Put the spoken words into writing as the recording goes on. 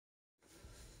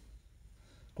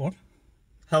Go on.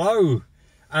 Hello,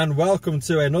 and welcome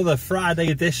to another Friday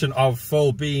edition of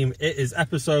Full Beam. It is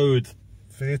episode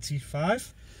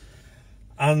 35.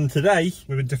 And today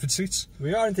we're in different seats.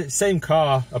 We are in the same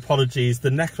car. Apologies.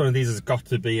 The next one of these has got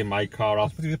to be in my car.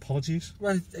 What do you apologies?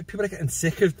 Well, people are getting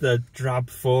sick of the drab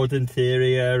Ford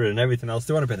interior and everything else.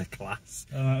 They want a bit of class.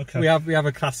 Okay. We have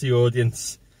a classy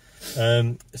audience.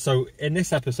 So in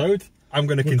this episode, I'm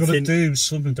going to continue. We're going to do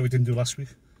something that we didn't do last week.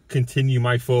 Continue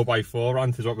my 4x4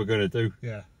 rant is what we're going to do.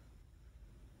 Yeah.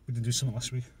 We didn't do something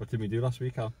last week. What did we do last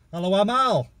week, Al? Hello, I'm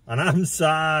Al. And I'm Si.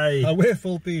 We're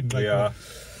Full Beam. We are.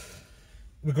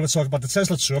 We're going to talk about the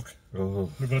Tesla truck. Oh.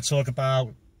 We're going to talk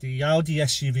about the Audi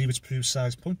SUV, which proves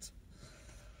size point.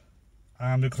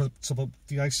 And we're going to talk about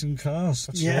de-icing cars.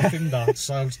 That's the thing. That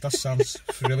sounds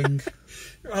thrilling.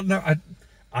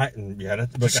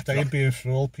 Just stay and be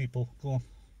enthralled, people. Go on.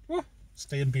 What?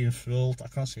 Stay and be enthralled. I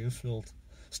can't say enthralled.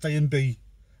 Stay and be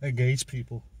engaged,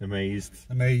 people. Amazed.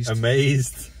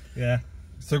 Yeah.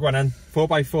 So go on then.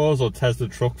 4x4s or Tesla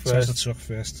truck first? Tesla truck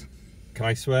first. Can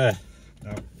I swear?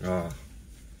 No. Oh.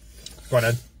 Go on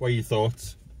then. What are your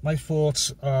thoughts? My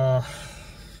thoughts are,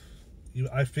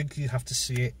 I think you have to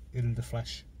see it in the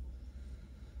flesh.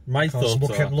 My thoughts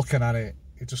are, looking at it,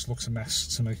 it just looks a mess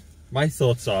to me. My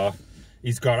thoughts are,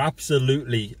 he's got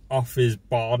absolutely off his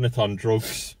bonnet on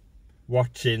drugs,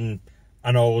 watching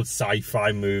an old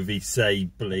sci-fi movie, say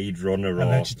Blade Runner, or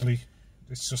allegedly.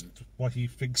 It's just what he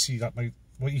thinks he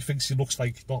looks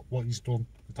like, not what he's done.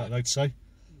 Is that right to say?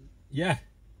 Yeah.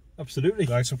 Absolutely.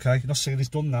 Right, okay. You're not saying he's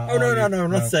done that. Oh no.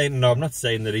 I'm not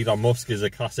saying that Elon Musk is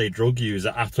a class A drug user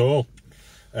at all.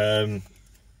 But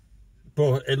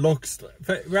it looks,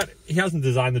 he hasn't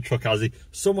designed the truck, has he?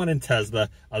 Someone in Tesla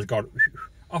has got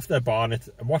off their bonnet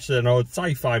and watched an old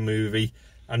sci-fi movie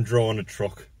and drawn a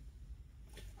truck.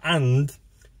 And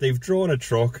they've drawn a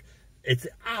truck. It's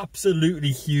absolutely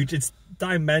huge. Its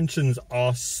dimensions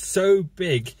are so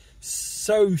big,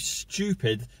 so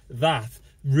stupid that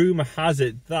rumour has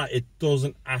it that it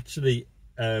doesn't actually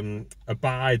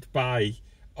abide by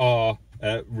our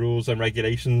rules and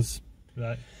regulations.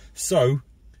 Right. So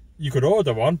you could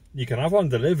order one, you can have one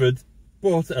delivered,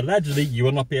 but allegedly you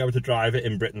will not be able to drive it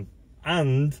in Britain.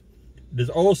 And there's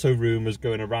also rumours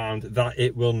going around that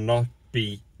it will not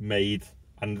be made,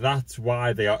 and that's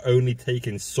why they are only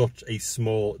taking such a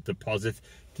small deposit.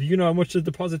 Do you know how much the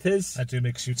deposit is? I do,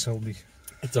 makes you tell me.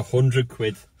 It's 100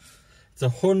 quid. It's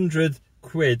 100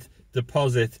 quid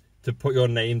deposit to put your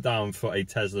name down for a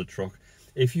Tesla truck.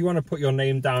 If you want to put your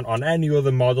name down on any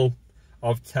other model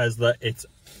of Tesla, it's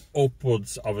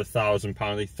upwards of £1,000,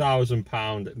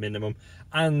 £1,000 minimum.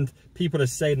 And people are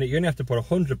saying that you only have to put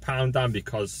 £100 down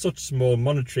because such small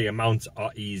monetary amounts are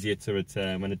easier to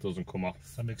return when it doesn't come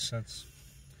off. That makes sense.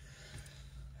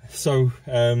 So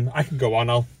I can go on,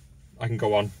 I can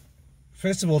go on.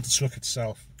 First of all, the truck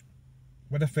itself.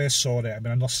 When I first saw it, I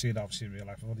mean, I've not seen it obviously in real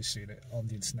life, I've only seen it on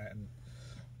the internet and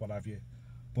what have you,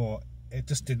 but it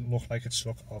just didn't look like a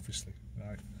truck, obviously,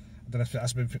 right? And then I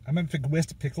remember thinking, where's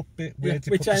the pickup bit? Where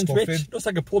do you put the stuff in? Looks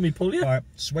like a pull-me-pull, yeah. Right,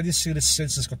 so when you see the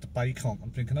sensor has got the bike on,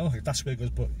 I'm thinking, oh, that's where it goes,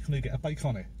 but you can only get a bike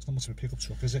on it. It's not much of a pickup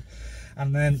truck, is it?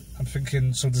 And then I'm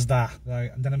thinking, so there's that, right?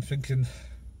 And then I'm thinking,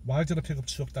 why did a pickup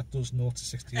truck that does 0 to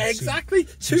 60? Exactly,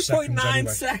 2.9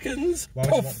 seconds.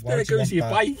 Puff, there goes your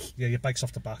bike. Yeah, your bike's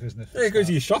off the back, isn't it? There goes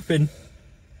your shopping.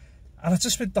 And I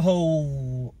just with the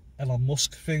whole Elon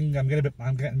Musk thing, I'm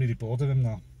getting really bored of him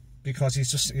now, because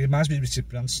he reminds me of Richard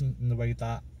Branson in the way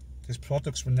that his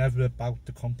products were never about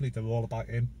the company; they were all about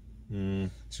him. Do you know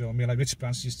what I mean? Like Richard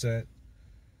Branson used to,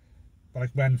 like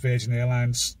when Virgin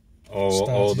Airlines started,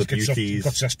 all the beauties, he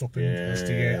got dressed up as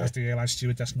the airline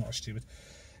steward. That's not a steward.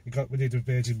 When he did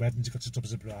Virgin Weddings, he got dressed up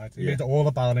as a bride. He made it all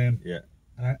about him. Yeah.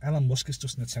 And Elon Musk is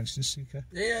just an attention seeker.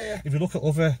 Yeah. If you look at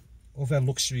other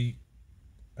luxury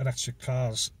electric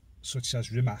cars, such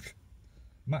as Rimac,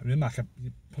 you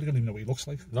probably don't even know what he looks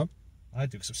like. No. I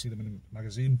do, because I've seen him in a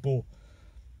magazine, but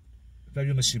very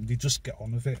unassuming, they just get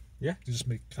on with it. Yeah. They just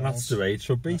make cars. And that's the way it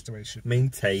should be. That's the way it should be.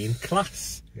 Maintain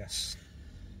class. Yes.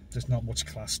 There's not much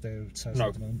class there at Tesla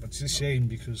at the moment, but it's a shame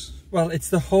because... Well, it's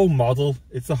the whole model.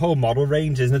 It's the whole model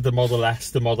range, isn't it? The Model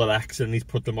S, the Model X, and he's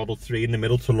put the Model 3 in the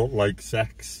middle to look like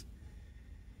sex.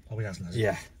 Oh, he hasn't, has he?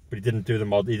 Yeah, but he didn't do the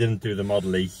Model. He didn't do the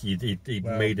Model E. He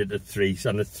made it a 3,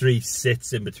 and the 3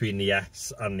 sits in between the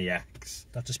S and the X.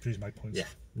 That just proves my point. Yeah,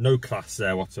 no class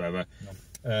there whatsoever.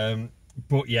 No.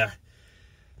 But yeah,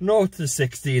 0 to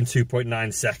 60 in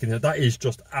 2.9 seconds. That is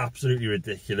just absolutely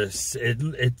ridiculous.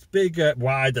 It's bigger,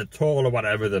 wider, taller,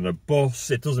 whatever than a bus.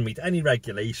 It doesn't meet any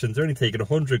regulations. They're only taking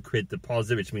 £100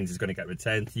 deposit, which means it's going to get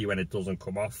returned to you when it doesn't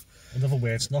come off. In other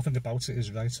words, nothing about it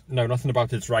is right. No, nothing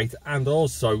about it's right. And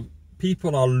also,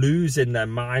 people are losing their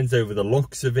minds over the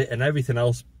looks of it and everything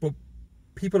else. But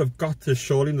people have got to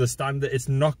surely understand that it's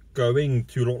not going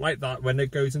to look like that when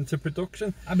it goes into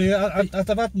production. I mean, I'd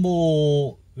have had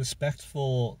more respect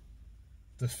for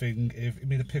the thing if I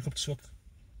mean a pickup truck.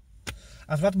 I'd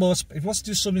have had more. If you want to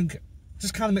do something,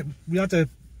 just kind of. We had a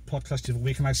podcast the other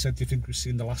week, and I said, "Do you think we've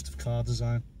seen the last of car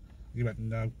design?" You went,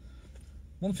 "No."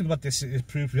 One thing about this is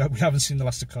proof we haven't seen the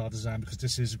last of car design because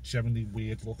this is generally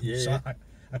weird looking. Yeah. So I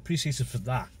appreciate it for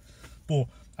that, but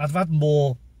I'd have had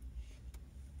more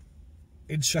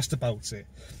interest about it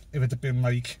if it had been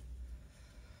like,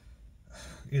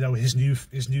 you know, his new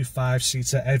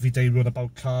 5-seater everyday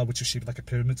runabout car, which is shaped like a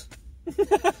pyramid.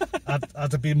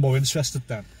 I'd have been more interested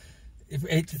then.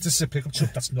 It's just a pickup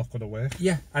truck that's not going to work.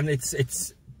 Yeah, and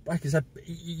it's like I said,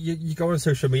 you go on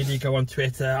social media, you go on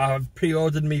Twitter, I've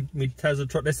pre-ordered me Tesla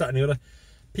truck, this, that and the other.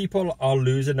 People are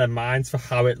losing their minds for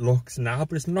how it looks now,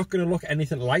 but it's not going to look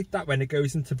anything like that when it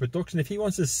goes into production. If he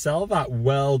wants to sell that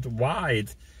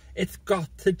worldwide, it's got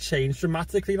to change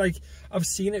dramatically. Like, I've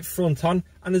seen it front on,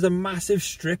 and there's a massive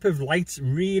strip of lights,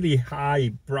 really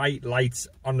high, bright lights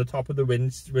on the top of the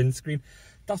windscreen.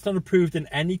 That's not approved in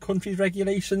any country's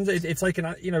regulations. It's like,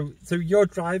 you know, so you're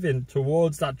driving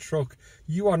towards that truck,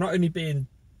 you are not only being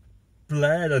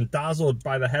blared and dazzled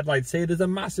by the headlights here, there's a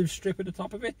massive strip at the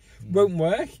top of it. Won't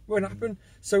work, won't happen.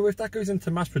 So if that goes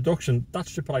into mass production, that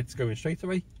strip of light's going straight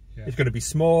away. Yeah. It's going to be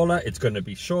smaller, it's going to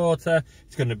be shorter,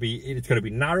 it's going to be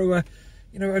narrower,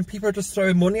 you know, and people are just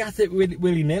throwing money at it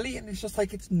willy-nilly, and it's just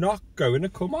like, it's not going to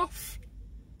come off.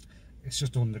 It's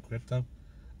just £100 though.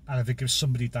 And if it gives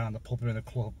somebody down the pub or in a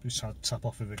club who's trying to tap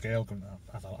off with a girl going,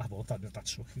 I bought that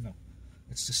truck, you know.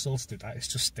 It's just all to do that. It's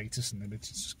just status and image.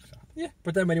 It's just crap. Yeah,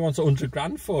 but then when he wants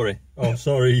 £100 for it, oh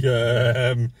sorry,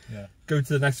 yeah. Go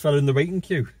to the next fella in the waiting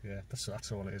queue. Yeah, that's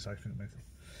all it is, I think, mate.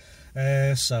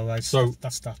 So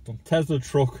that's that done. Tesla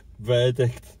truck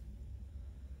verdict.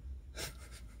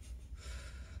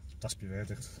 That's my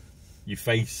verdict. You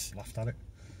face. Laughed at it.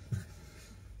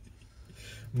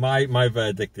 My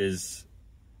verdict is,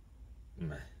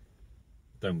 meh.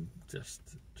 Don't just.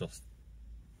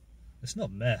 It's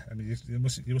not meh. I mean, you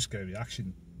must get a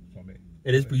reaction from it.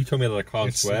 It is, but you told me that I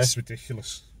can't swear. It's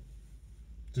ridiculous.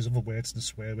 There's other words than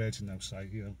swear words in now, so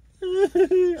you know.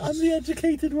 I'm the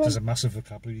educated one. There's a massive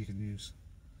vocabulary you can use.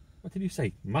 What did you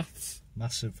say? Maths?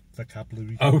 Massive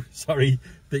vocabulary. Oh, sorry.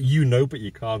 That you know, but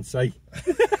you can't say.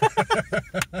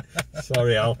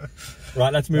 Sorry, Al.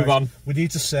 Right, let's move on. We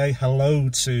need to say hello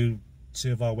to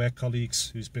two of our work colleagues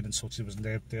who's been in touch with us,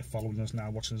 and they're following us now,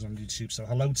 watching us on YouTube. So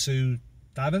hello to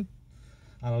Darren,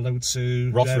 and hello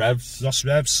to Ross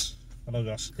Revs. Hello,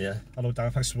 Ross. Yeah. Hello, Dan.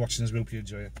 Thanks for watching us. We hope you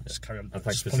enjoy it. Just carry on. And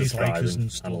thanks for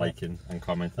subscribing and liking and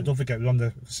commenting. And don't forget, we're on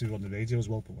the radio as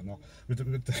well, but we're not.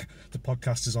 The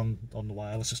podcast is on the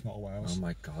wireless. It's not a wireless. Oh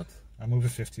my God. I'm over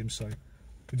 50. I'm sorry.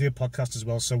 We do a podcast as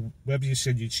well, so wherever you see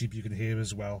on YouTube, you can hear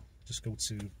as well. Just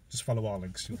follow our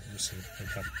links. You'll see it.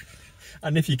 Okay.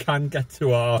 And if you can get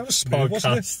to our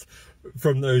podcast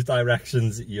from those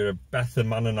directions, you're a better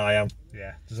man than I am.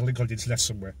 Yeah, there's a link on the internet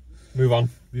somewhere. Move on.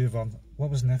 What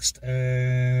was next?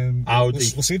 Audi.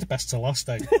 We'll see the best till last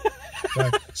day.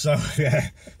 Right, so, yeah.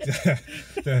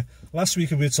 Last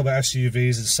week we were talking about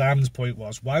SUVs, and Simon's point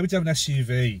was, why would you have an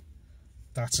SUV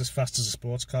that's as fast as a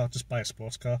sports car? Just buy a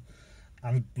sports car.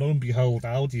 And lo and behold,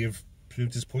 Audi have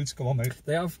proved his point. Go on, mate.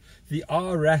 They have the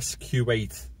RS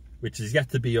Q8, which is yet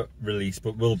to be released,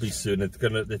 but will be soon.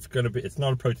 It's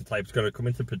not a prototype. It's going to come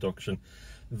into production.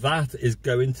 That is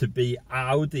going to be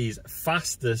Audi's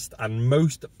fastest and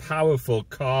most powerful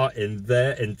car in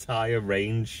their entire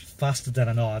range. Faster than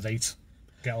an R8.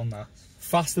 Get on that.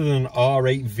 Faster than an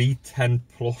R8 V10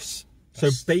 Plus. So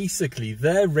basically,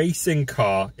 their racing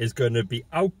car is going to be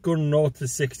outgunned 0 to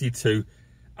 62,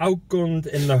 outgunned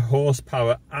in the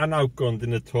horsepower and outgunned in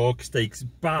the torque stakes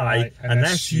by an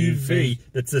SUV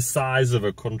that's the size of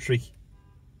a country.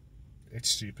 It's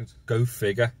stupid. Go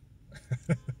figure.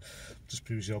 Just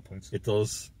proves your point. It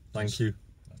does. Thank you.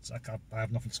 I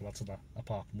have nothing to add to that,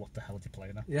 apart from what the hell are they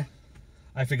playing at? Yeah.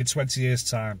 I think in 20 years'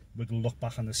 time, we're going to look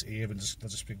back on this era and just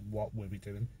think, what were we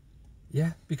doing?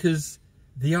 Yeah, because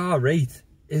the R8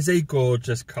 is a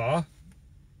gorgeous car.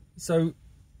 So,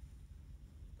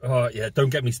 oh yeah,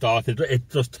 don't get me started. It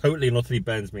just totally and utterly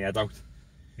burns me head out.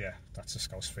 Yeah, that's a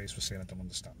scouse face for saying I don't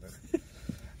understand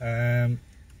it.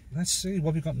 Let's see,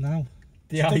 what have we got now?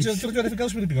 Do you want to do anything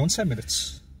else? We've been on 10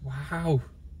 minutes. Wow.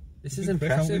 This is Been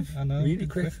quick, impressive. haven't we? I know. Really been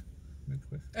quick. Been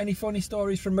quick. Any funny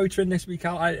stories from motoring this week,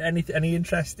 Al? Any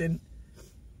interesting?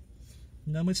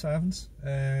 No, mate, I haven't.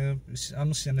 I'm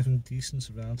not seeing anything decent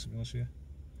around, to be honest with you.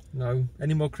 No.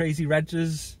 Any more crazy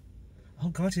regs? Oh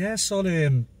God, yeah, I saw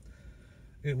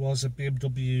it was a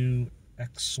BMW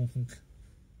X something.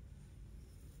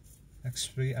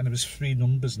 X3, and it was 3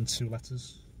 numbers and 2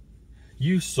 letters.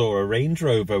 You saw a Range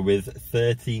Rover with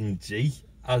 13G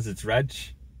as its reg.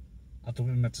 I don't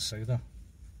even meant to say that.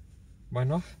 Why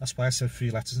not? That's why I said 3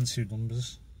 letters and 2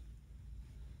 numbers.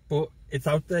 But it's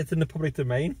out there, it's in the public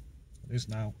domain. It is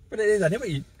now. But it is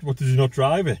anyway. What, did you not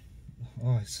drive it?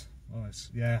 Alright.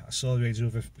 Yeah, I saw the Range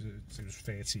Rover, it was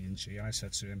 13G, and I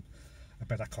said to him, I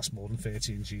bet that cost more than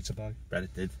 13G to buy. Bet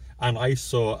it did. And I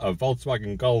saw a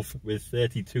Volkswagen Golf with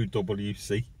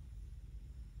 32WC.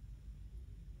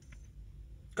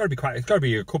 It's got to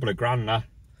be a couple of grand now.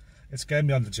 It's getting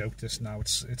me on the joke, this now.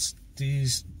 It's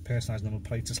these personalised number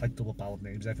plates, it's like double-barreled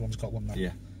names. Everyone's got one now.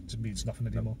 Yeah. It means nothing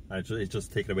anymore. It's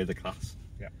just taking away the class.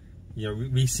 Yeah. You know,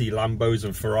 we see Lambos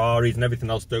and Ferraris and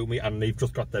everything else, don't we? And they've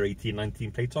just got their 18,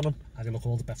 19 plates on them. And they look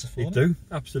all the better for it. They do,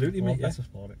 absolutely, mate. All better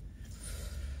for it.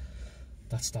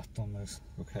 That's that done, mate.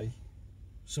 Okay.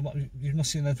 So what, you've not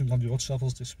seen anything on your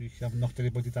travels this week? You haven't knocked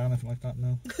anybody down, anything like that,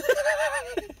 no?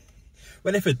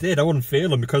 Well, if it did, I wouldn't feel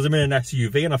them because I'm in an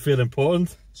SUV and I feel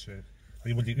important. True.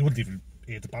 You wouldn't even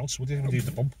hear the bounce, would you? You wouldn't hear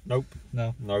the bump? Nope.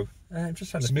 No. No. I'm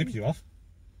just trying to So think. maybe you have.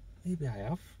 Maybe I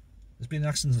have. There's been an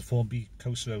accident on 4B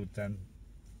Coast Road then.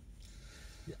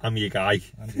 I'm your guy.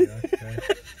 Yeah.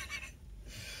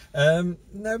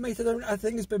 No, mate, I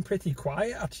think it's been pretty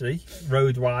quiet, actually,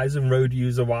 road-wise and road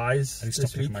user-wise. I need to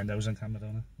stop picking my nose on camera,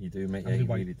 don't I? You do, mate, yeah, you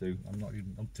really do. I'm not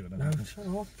even doing it. No, shut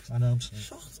up. I know, I'm sorry.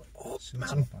 Shut up, Shut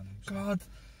man. up, God.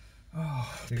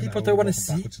 Oh, Taking people that don't want over, to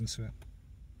walking see... backwards into it.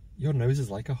 Your nose is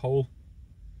like a hole.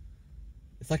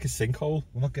 It's like a sinkhole.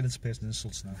 We're not getting into personal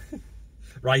insults now.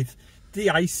 Right,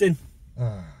 de-icing.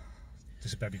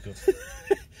 This better be good.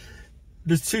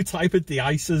 There's 2 types of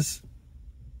de-icers.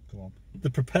 Go on. The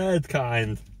prepared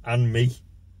kind and me.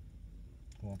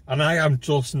 Go on. And I am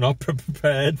just not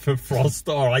prepared for frost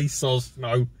or ice or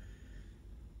snow.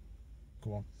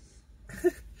 Go on.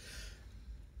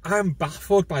 I'm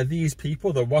baffled by these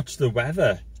people that watch the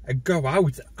weather and go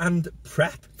out and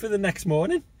prep for the next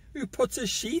morning. Who puts a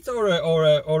sheet or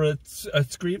a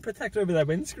screen protector over their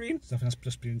windscreen? There's nothing else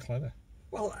just being clever.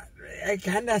 Well,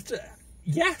 again, that's...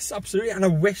 Yes, absolutely, and I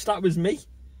wish that was me.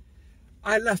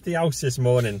 I left the house this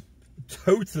morning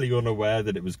totally unaware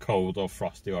that it was cold or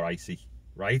frosty or icy,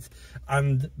 right?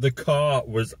 And the car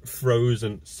was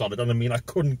frozen solid, and I mean, I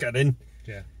couldn't get in.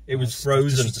 Yeah. It was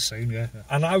frozen. This was the same, yeah.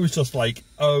 And I was just like,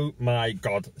 oh my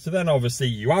God. So then obviously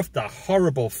you have that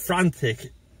horrible,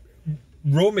 frantic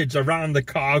rummage around the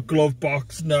car, glove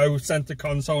box, no, centre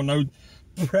console, no,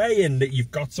 praying that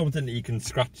you've got something that you can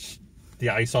scratch the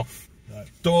ice off. Right.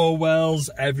 Door wells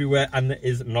everywhere, and there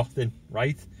is nothing,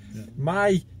 right? Yeah.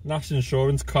 My national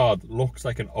insurance card looks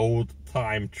like an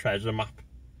old-time treasure map.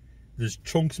 There's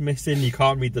chunks missing, you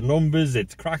can't read the numbers,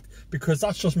 it's cracked, because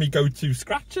that's just me go-to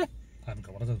scratcher. I haven't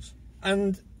got one of those.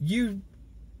 And you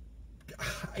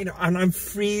know, and I'm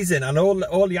freezing, and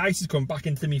all the ice is coming back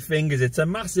into my fingers. It's a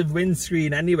massive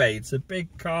windscreen anyway, it's a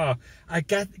big car. I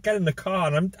get in the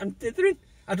car, and I'm dithering.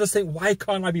 I just think, why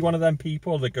can't I be one of them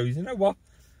people that goes, you know what?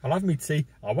 I'll have me tea,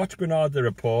 I'll watch Granada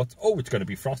Report. Oh, it's going to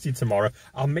be frosty tomorrow.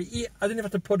 I didn't even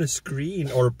have to put a screen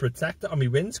or a protector on my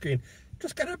windscreen.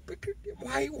 Just get a...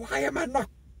 Why am I not...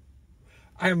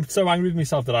 I am so angry with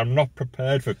myself that I'm not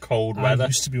prepared for cold weather. I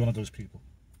used to be one of those people.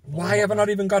 Why have I not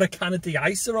even got a can of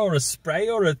de-icer or a spray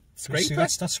or a scraper? See,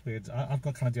 that's weird. I've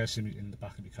got kind of de-icer in the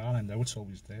back of my car, and I know it's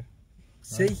always there.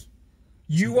 See? Right?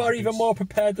 You are even more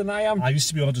prepared than I am. I used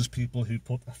to be one of those people who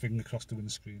put a finger across the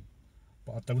windscreen.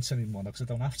 But I don't anymore because I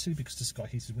don't have to, because it's got a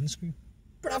heated windscreen.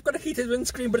 But I've got a heated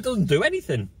windscreen, but it doesn't do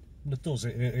anything. Well, it does.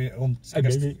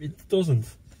 It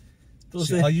doesn't.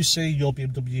 Does it? Are you saying your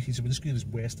BMW heated windscreen is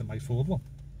worse than my Ford one?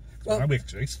 Well, I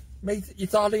worked great. Mate,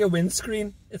 it's hardly a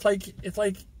windscreen. It's like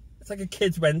a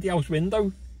kid's Wendy house window.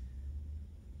 You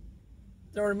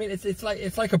know what I mean? It's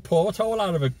like a porthole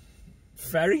out of a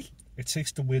ferry. It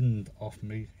takes the wind off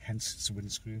me, hence it's a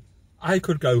windscreen. I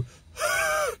could go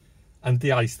and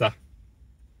de-ice that.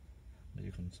 No,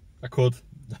 you couldn't. I could.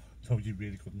 No, you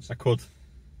really couldn't. I could.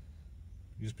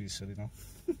 You're just being silly now.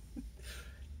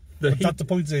 The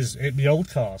point is, in the old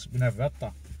cars, we never had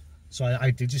that. So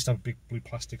I did just have a big blue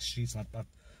plastic sheet, and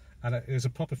And it was a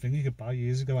proper thing you could buy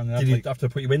years ago. And Did you have to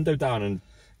put your window down and?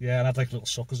 Yeah, and I had like little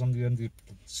suckers on the end,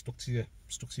 stuck to your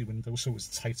window, so it was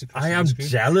tight across I am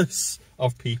jealous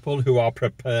of people who are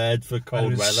prepared for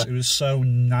cold weather. It was so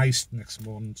nice next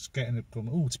morning, just getting it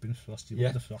going. Oh, it's been frosty. Look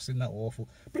at the frost, isn't that awful?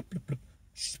 Blip, blip,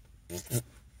 blip.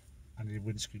 And your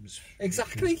windscreen was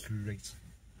exactly great.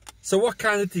 So what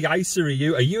kind of de-icer are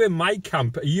you? Are you in my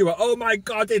camp? Are you oh my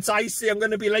god, it's icy, I'm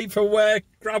going to be late for work,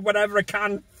 grab whatever I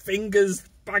can, fingers,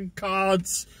 bank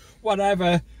cards,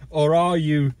 whatever? Or are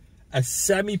you a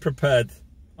semi-prepared,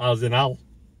 as in Al,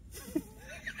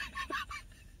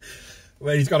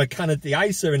 where he's got a can of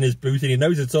de-icer in his boot and he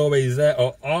knows it's always there?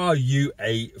 Or are you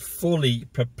a fully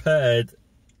prepared,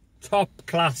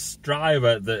 top-class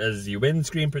driver that has your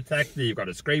windscreen protector, you've got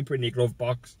a scraper in your glove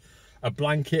box, a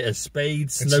blanket, a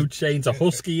spade, snow chains, a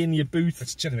husky in your boot?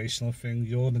 It's a generational thing.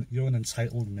 You're an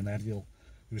entitled millennial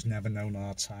who's never known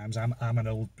hard times. I'm an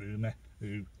old boomer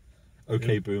who...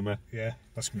 Okay, boomer. Yeah,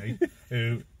 that's me.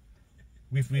 who...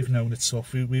 We've known it's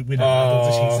tough. We never know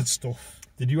this heated stuff.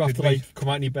 Did you have to like come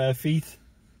out in your bare feet?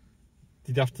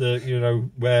 Did you have to, you know,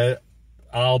 wear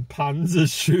Alpanza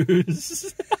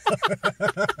shoes?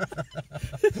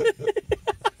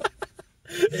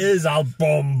 Here's Al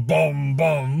bum bum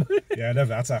bum. Yeah,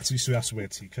 never had to. Actually, so we have to wear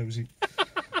tea cozy.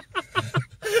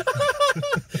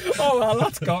 Oh well,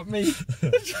 that's got me,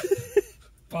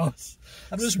 boss.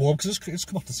 And it was warm because it's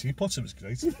come off the teapot. It was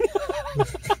great.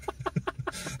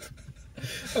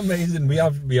 Amazing. We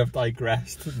have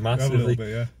digressed massively. A little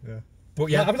bit, yeah. But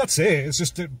yeah, I mean that's it. It's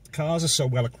just that cars are so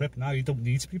well equipped now. You don't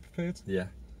need to be prepared. Yeah.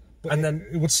 But and then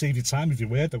it would save you time if you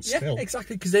were though. Yeah, still.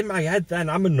 Exactly. Because in my head, then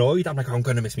I'm annoyed. I'm like, oh, I'm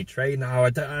going to miss my train now. I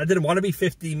didn't want to be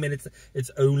 15 minutes. It's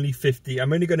only 50.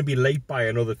 I'm only going to be late by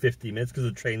another 50 minutes because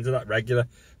the trains are that regular.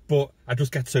 But I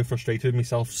just get so frustrated with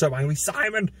myself, so angry.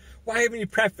 Simon, why haven't you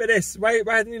prepped for this? Why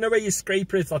don't you know where your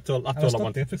scraper is? That's all I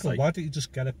want to say. Why don't you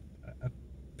just get a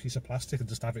piece of plastic and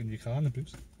just have it in your car in the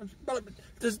boot? Well,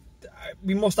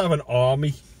 we must have an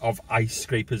army of ice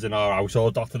scrapers in our house,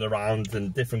 all dotted around in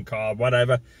different cars,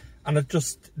 whatever. And I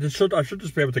should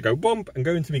just be able to go bump and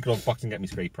go into my glove box and get my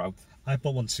scraper out. I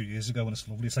bought one 2 years ago and it's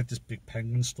lovely. It's like this big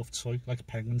penguin stuffed toy, like a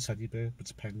penguin teddy bear, but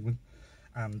it's a penguin.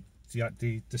 And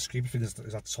the scraper thing is at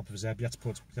the top of his head. You have to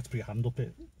put your hand up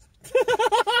it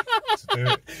to do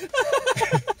it.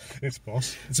 It's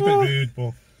boss. It's a bit rude,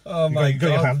 but you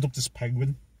got your hand up this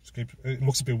penguin. It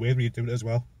looks a bit weird when you do it as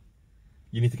well.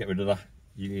 You need to get rid of that.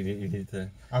 You need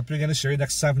to. I'll bring in a show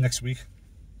next week.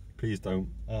 Please don't.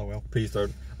 Oh well. Please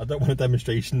don't. I don't want a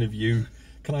demonstration of you.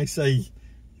 Can I say?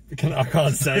 I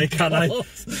can't say it, can I?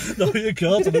 No, you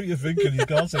can't. I know what you're thinking. You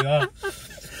can't say that.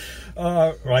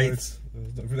 Right.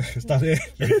 Is that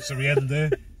it? So we end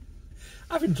there.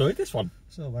 I've enjoyed this one.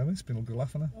 So it's been a good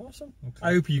laugh, hasn't it? Awesome. Okay.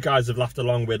 I hope you guys have laughed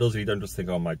along with us and you don't just think,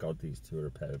 oh my god, these two are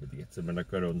a pair of idiots and we're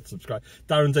not going to unsubscribe.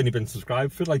 Darren's only been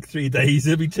subscribed for like 3 days.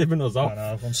 He'll be tipping us off. I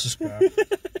know, unsubscribe.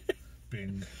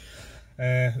 Bing.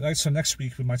 Right, so next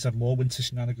week we might have more winter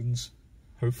shenanigans.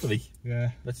 Hopefully.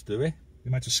 Yeah. Let's do it.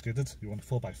 You might have skidded. You want a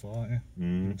 4x4, aren't you?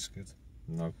 You won't skid.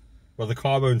 No. Well, the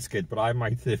car won't skid, but I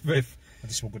might if this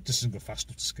isn't go fast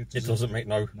enough to skid. It doesn't make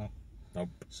no.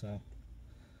 So,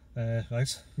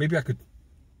 right. Maybe I could,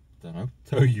 I don't know,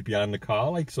 tow you behind the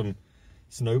car like some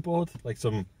snowboard, like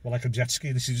some. Well, like a jet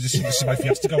ski. This is my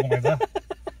Fiesta going like that.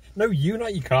 No, you,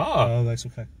 not your car. Oh, that's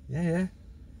okay. Yeah.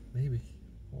 Maybe.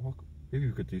 Maybe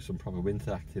we could do some proper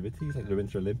winter activities like the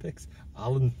Winter Olympics.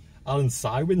 Alan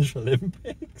Sy Winter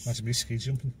Olympics. Imagine me ski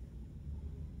jumping.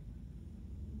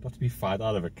 Got to be fired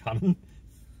out of a cannon.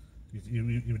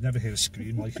 You would never hear a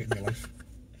scream like it in your life.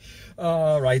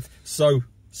 All right. So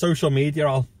social media,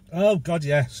 Al. Oh God,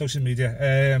 yeah, social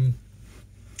media.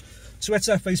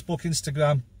 Twitter, Facebook,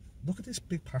 Instagram. Look at this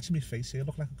big patch in my face here.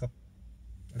 Look like I've got.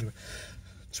 Anyway,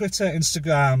 Twitter,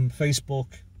 Instagram, Facebook.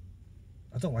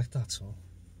 I don't like that at all.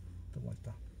 Don't like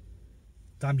that.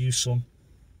 Damn you, son.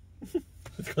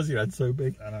 It's because your head's so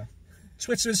big. I know.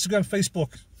 Twitter, Instagram,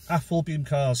 Facebook, at Full Beam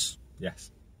Cars.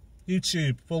 Yes.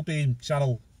 YouTube, Full Beam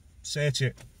channel. Search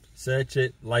it. Search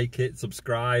it, like it,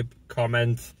 subscribe,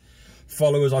 comment,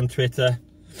 follow us on Twitter,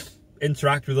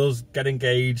 interact with us, get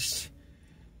engaged.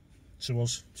 To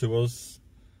us. To us.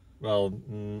 Well,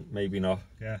 maybe not.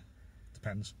 Yeah,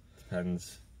 depends.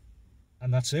 Depends.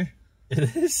 And that's it.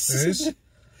 It is. It is.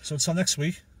 So until next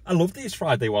week. I love these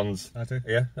Friday ones. I do.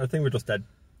 Yeah, I think we're just dead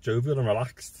jovial and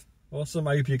relaxed. Awesome.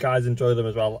 I hope you guys enjoy them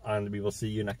as well, and we will see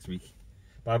you next week.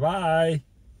 Bye bye.